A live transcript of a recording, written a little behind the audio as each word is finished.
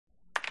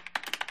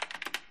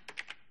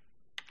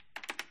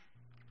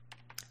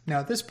Now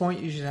at this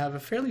point, you should have a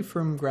fairly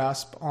firm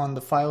grasp on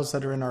the files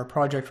that are in our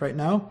project right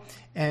now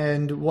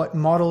and what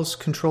models,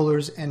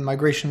 controllers, and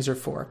migrations are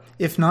for.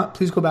 If not,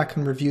 please go back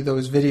and review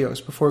those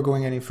videos before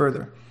going any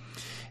further.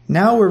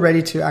 Now we're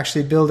ready to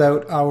actually build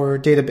out our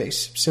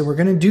database. So we're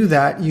going to do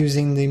that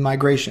using the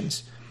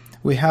migrations.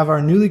 We have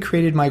our newly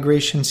created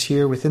migrations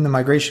here within the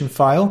migration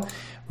file.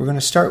 We're going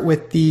to start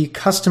with the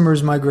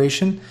customers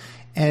migration.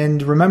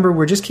 And remember,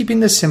 we're just keeping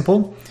this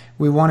simple.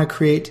 We want to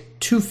create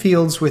 2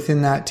 fields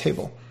within that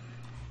table.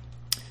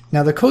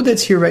 Now the code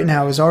that's here right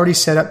now is already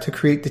set up to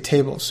create the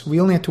tables.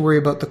 We only have to worry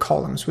about the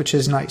columns, which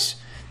is nice.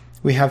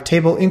 We have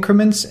table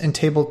increments and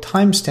table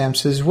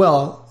timestamps as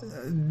well,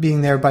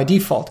 being there by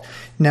default.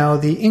 Now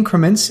the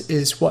increments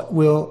is what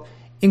will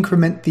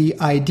increment the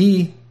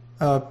ID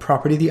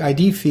property, the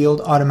ID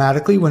field,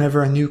 automatically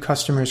whenever a new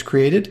customer is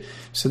created.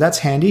 So that's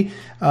handy.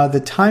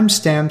 The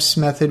timestamps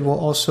method will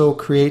also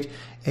create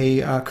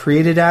a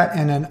created at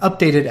and an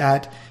updated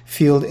at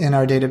field in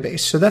our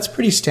database. So that's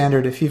pretty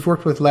standard. If you've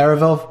worked with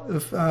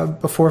Laravel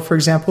before, for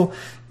example,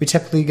 we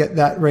typically get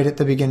that right at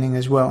the beginning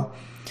as well.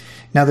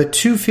 Now the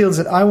 2 fields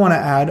that I want to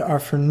add are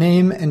for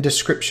name and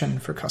description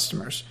for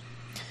customers.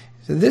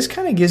 So this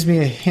kind of gives me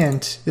a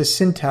hint, this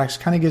syntax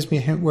kind of gives me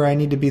a hint where I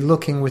need to be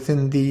looking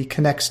within the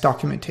Connects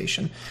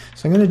documentation.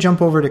 So I'm going to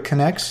jump over to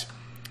Connects,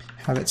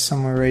 have it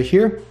somewhere right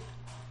here.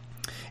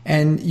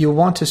 And you'll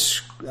want to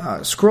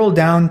scroll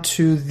down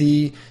to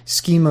the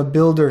schema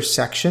builder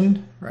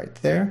section right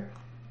there.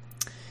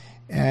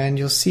 And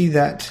you'll see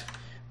that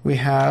we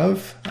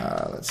have,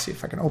 let's see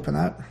if I can open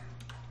that.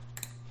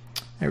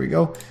 There we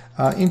go.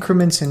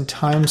 Increments and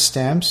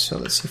timestamps. So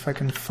let's see if I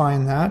can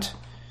find that.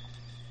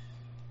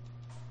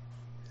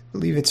 I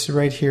believe it's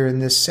right here in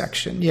this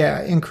section.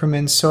 Yeah,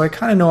 increments. So I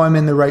kind of know I'm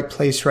in the right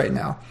place right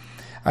now.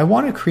 I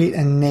want to create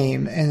a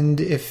name, and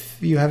if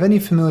you have any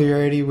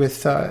familiarity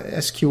with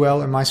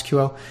SQL or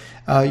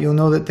MySQL, you'll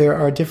know that there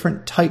are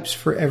different types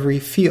for every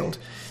field.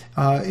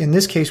 In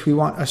this case, we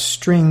want a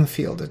string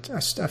field,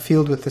 a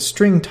field with a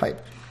string type.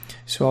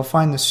 So I'll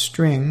find the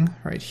string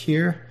right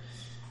here.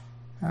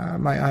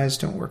 My eyes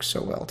don't work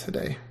so well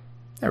today.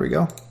 There we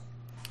go.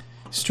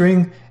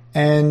 String,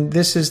 and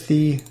this is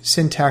the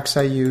syntax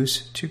I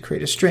use to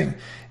create a string.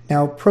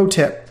 Now, pro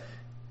tip.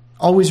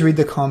 Always read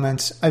the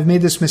comments. I've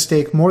made this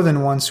mistake more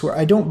than once where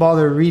I don't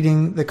bother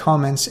reading the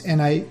comments and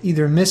I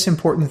either miss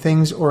important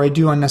things or I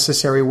do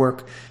unnecessary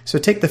work. So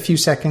take the few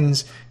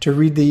seconds to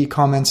read the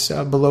comments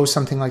below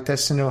something like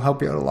this and it'll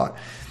help you out a lot.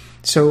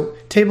 So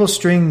table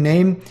string,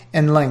 name,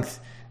 and length.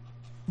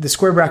 The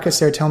square brackets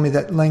there tell me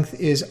that length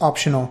is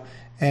optional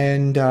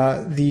and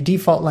the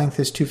default length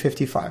is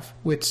 255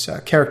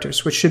 with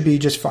characters, which should be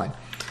just fine.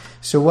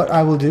 So what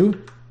I will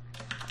do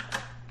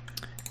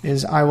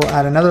is I will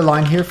add another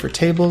line here for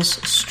tables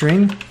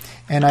string,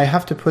 and I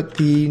have to put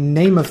the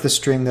name of the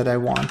string that I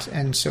want.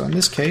 And so in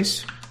this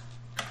case,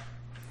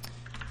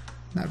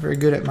 not very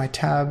good at my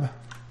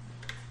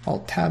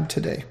alt tab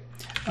today,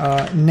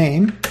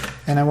 name,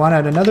 and I want to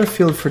add another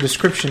field for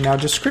description. Now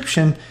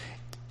description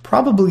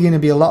probably going to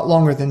be a lot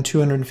longer than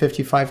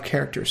 255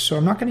 characters, so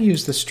I'm not going to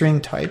use the string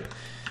type.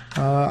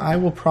 I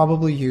will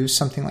probably use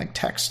something like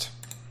text.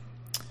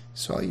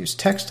 So I'll use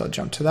text, I'll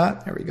jump to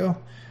that, there we go.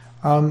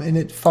 And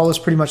it follows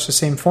pretty much the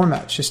same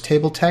format, just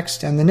table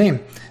text and the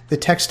name. The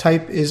text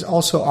type is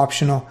also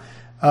optional.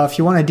 If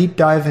you want to deep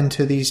dive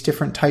into these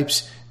different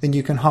types, then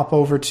you can hop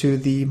over to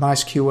the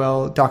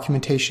MySQL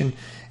documentation.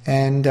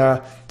 And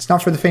it's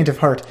not for the faint of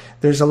heart.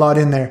 There's a lot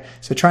in there.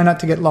 So try not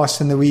to get lost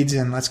in the weeds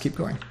and let's keep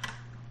going.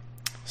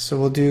 So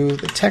we'll do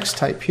the text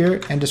type here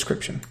and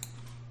description.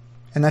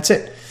 And that's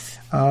it.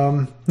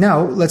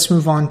 Now let's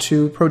move on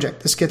to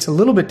project. This gets a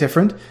little bit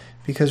different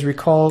because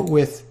recall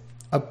with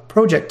a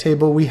project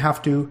table, we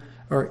have to,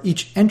 or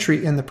each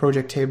entry in the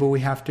project table,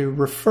 we have to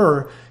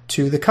refer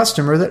to the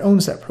customer that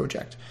owns that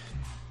project.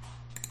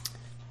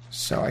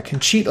 So I can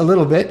cheat a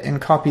little bit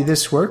and copy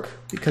this work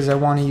because I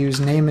want to use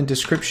name and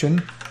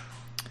description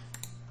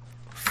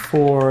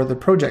for the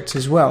projects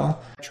as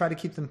well. I try to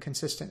keep them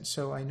consistent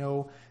so I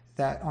know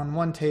that on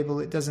one table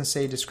it doesn't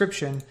say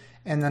description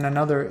and then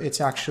another it's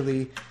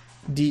actually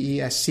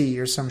DESC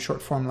or some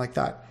short form like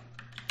that.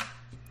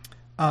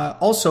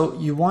 Also,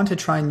 you want to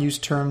try and use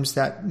terms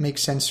that make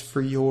sense for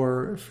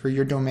your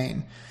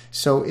domain.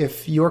 So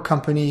if your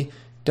company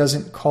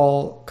doesn't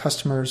call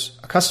customers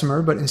a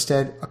customer, but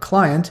instead a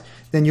client,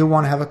 then you'll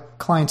want to have a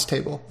clients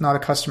table, not a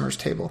customers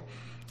table.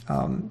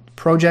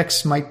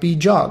 Projects might be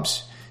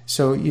jobs.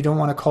 So you don't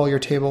want to call your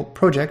table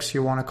projects,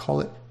 you want to call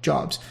it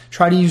jobs.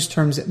 Try to use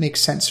terms that make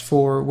sense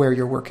for where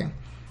you're working.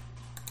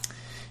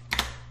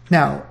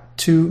 Now,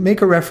 to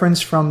make a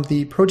reference from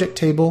the project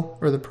table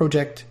or the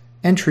project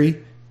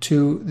entry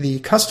to the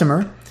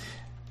customer,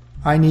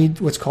 I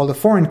need what's called a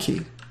foreign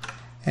key.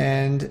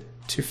 And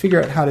to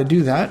figure out how to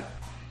do that,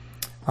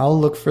 I'll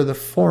look for the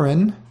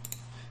foreign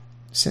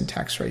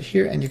syntax right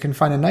here, and you can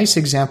find a nice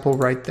example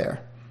right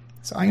there.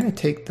 So I'm going to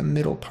take the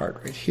middle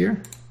part right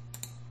here.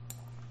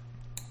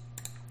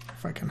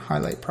 If I can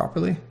highlight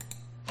properly.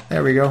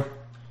 There we go.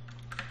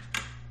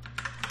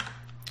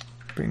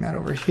 bring that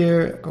over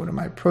here, go to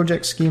my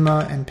project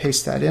schema and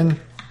paste that in.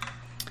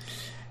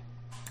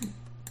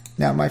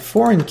 Now my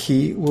foreign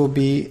key will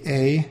be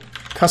a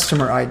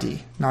customer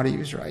ID, not a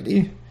user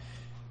ID.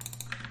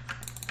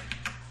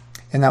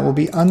 And that will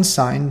be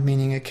unsigned,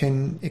 meaning it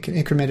can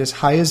increment as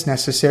high as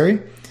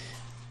necessary.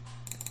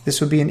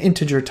 This will be an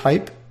integer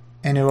type,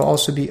 and it will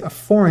also be a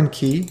foreign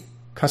key,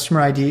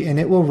 customer ID, and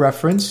it will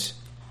reference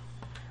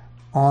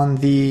on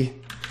the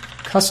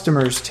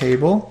customers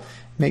table.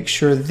 Make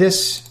sure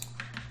this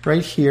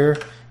right here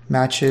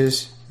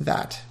matches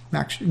that,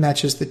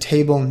 matches the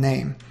table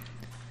name.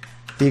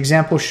 The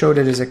example showed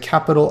it as a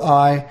capital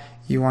I.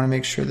 You want to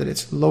make sure that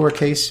it's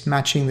lowercase,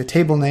 matching the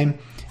table name,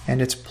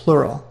 and it's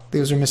plural.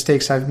 Those are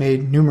mistakes I've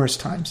made numerous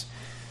times.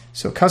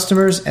 So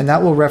customers, and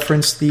that will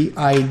reference the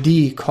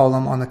ID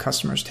column on the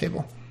customers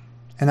table.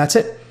 And that's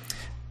it.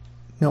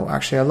 No,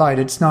 actually I lied,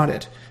 it's not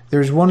it.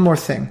 There's one more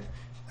thing.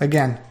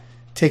 Again,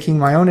 taking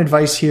my own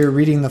advice here,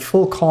 reading the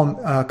full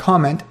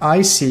comment,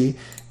 I see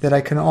that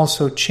I can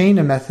also chain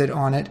a method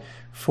on it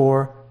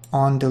for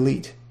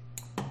onDelete.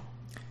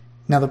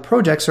 Now the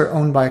projects are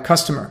owned by a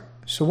customer.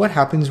 So what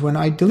happens when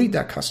I delete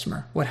that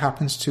customer? What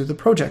happens to the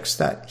projects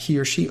that he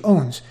or she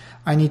owns?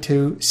 I need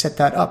to set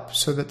that up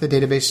so that the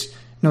database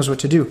knows what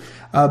to do.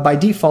 By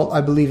default,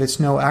 I believe it's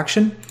no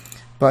action,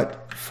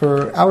 but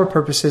for our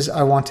purposes,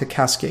 I want to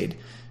cascade,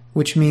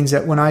 which means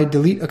that when I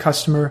delete a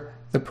customer,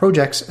 the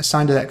projects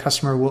assigned to that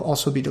customer will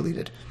also be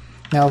deleted.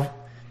 Now,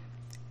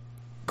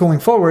 going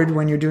forward,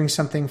 when you're doing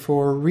something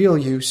for real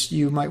use,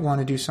 you might want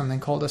to do something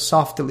called a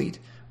soft delete,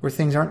 where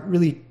things aren't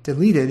really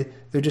deleted,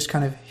 they're just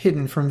kind of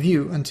hidden from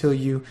view until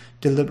you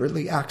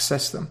deliberately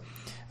access them.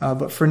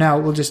 But for now,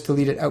 we'll just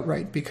delete it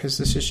outright because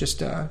this is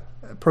just a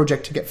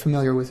project to get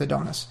familiar with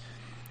Adonis.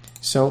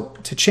 So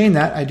to chain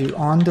that, I do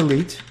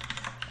onDelete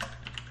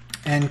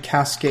and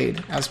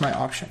cascade as my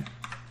option.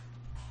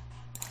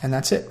 And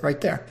that's it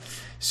right there.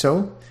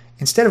 So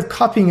instead of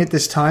copying it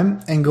this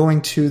time and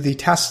going to the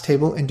tasks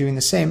table and doing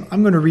the same,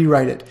 I'm going to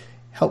rewrite it,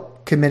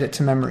 help commit it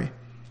to memory.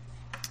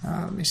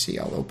 Let me see,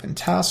 I'll open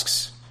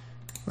tasks.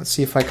 Let's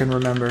see if I can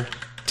remember.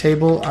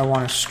 Table, I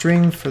want a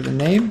string for the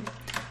name,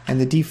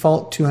 and the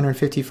default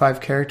 255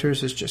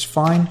 characters is just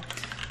fine.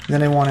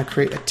 Then I want to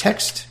create a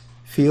text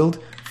field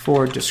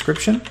for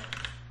description.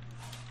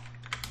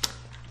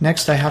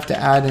 Next, I have to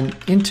add an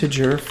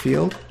integer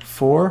field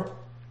for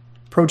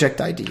project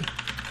ID.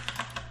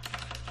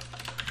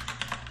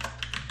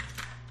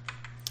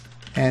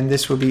 And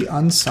this will be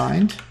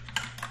unsigned,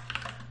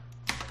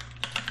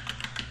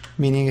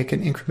 meaning it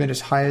can increment as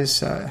high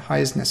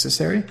as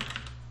necessary.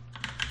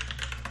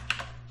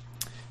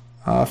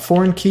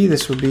 Foreign key,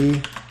 this will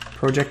be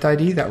project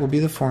ID, that will be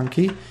the foreign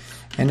key,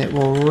 and it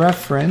will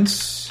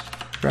references,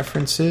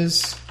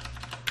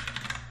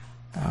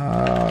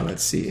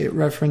 let's see, it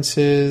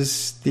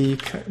references the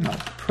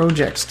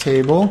projects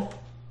table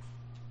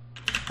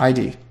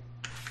ID.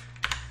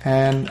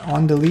 And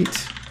on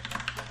delete,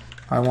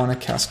 I want to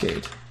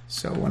cascade.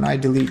 So when I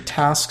delete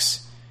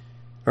tasks,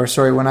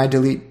 when I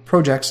delete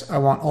projects, I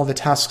want all the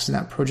tasks in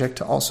that project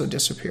to also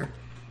disappear.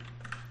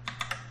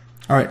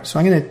 All right, so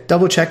I'm going to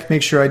double check,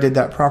 make sure I did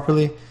that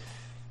properly.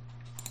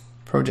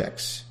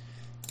 Projects,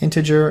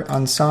 integer,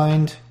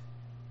 unsigned,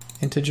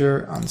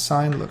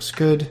 looks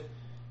good.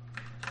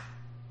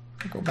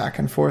 I'll go back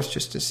and forth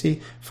just to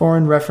see.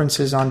 Foreign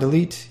references on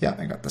delete. Yeah,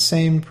 I got the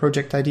same.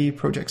 Project ID,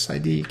 projects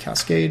ID,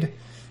 cascade.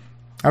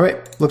 All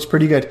right, looks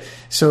pretty good.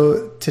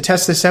 So to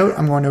test this out,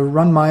 I'm going to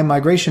run my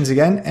migrations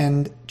again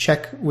and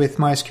check with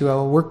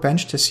MySQL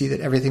Workbench to see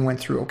that everything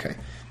went through okay.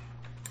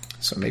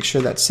 So make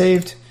sure that's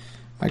saved.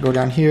 I go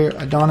down here,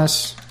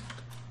 Adonis,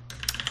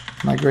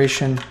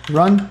 migration,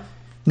 run.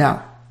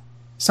 Now,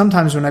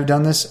 sometimes when I've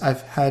done this,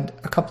 I've had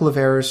a couple of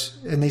errors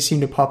and they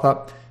seem to pop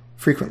up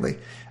frequently.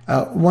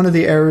 One of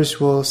the errors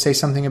will say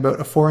something about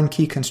a foreign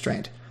key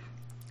constraint.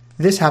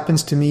 This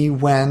happens to me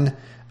when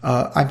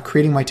I'm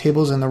creating my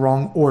tables in the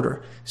wrong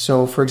order.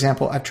 So for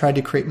example, I've tried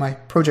to create my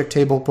project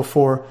table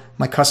before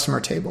my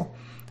customer table.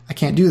 I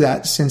can't do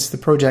that since the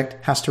project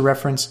has to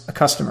reference a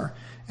customer.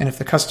 And if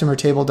the customer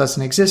table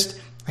doesn't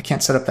exist, I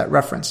can't set up that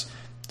reference.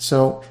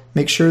 So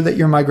make sure that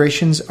your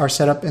migrations are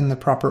set up in the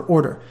proper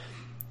order.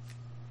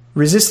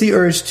 Resist the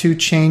urge to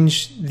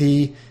change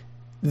the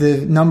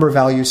number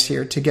values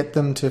here to get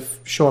them to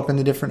show up in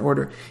the different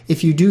order.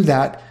 If you do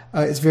that,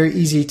 it's very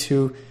easy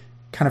to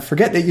kind of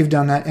forget that you've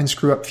done that and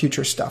screw up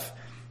future stuff.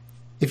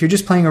 If you're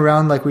just playing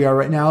around like we are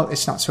right now,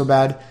 it's not so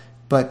bad,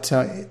 but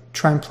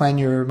try and plan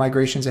your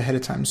migrations ahead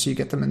of time so you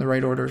get them in the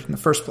right order in the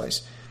first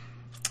place.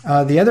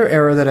 The other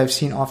error that I've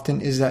seen often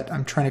is that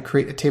I'm trying to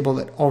create a table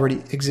that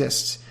already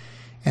exists.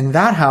 And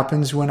that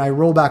happens when I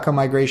roll back a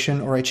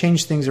migration or I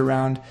change things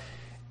around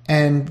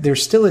and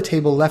there's still a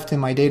table left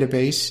in my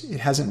database. It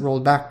hasn't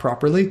rolled back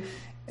properly.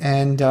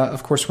 And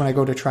of course, when I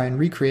go to try and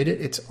recreate it,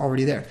 it's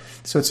already there.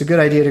 So it's a good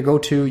idea to go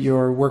to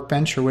your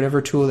Workbench or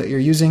whatever tool that you're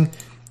using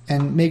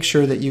and make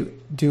sure that you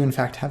do in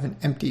fact have an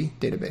empty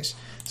database.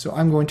 So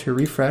I'm going to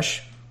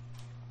refresh.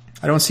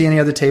 I don't see any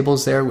other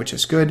tables there, which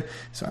is good.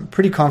 So I'm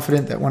pretty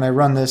confident that when I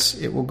run this,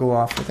 it will go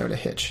off without a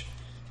hitch.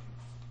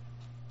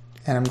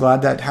 and I'm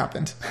glad that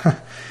happened.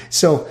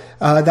 So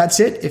that's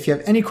it. If you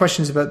have any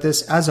questions about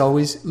this, as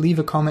always, leave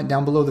a comment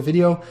down below the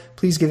video.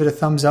 Please give it a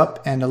thumbs up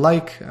and a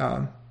like,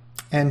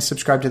 and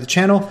subscribe to the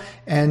channel.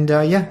 And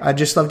yeah, I'd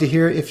just love to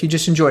hear if you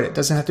just enjoyed it.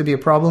 Doesn't have to be a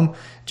problem.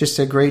 Just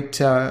a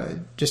great,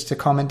 just a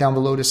comment down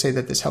below to say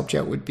that this helped you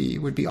out would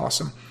be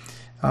awesome.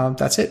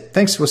 That's it.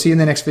 Thanks. We'll see you in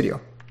the next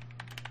video.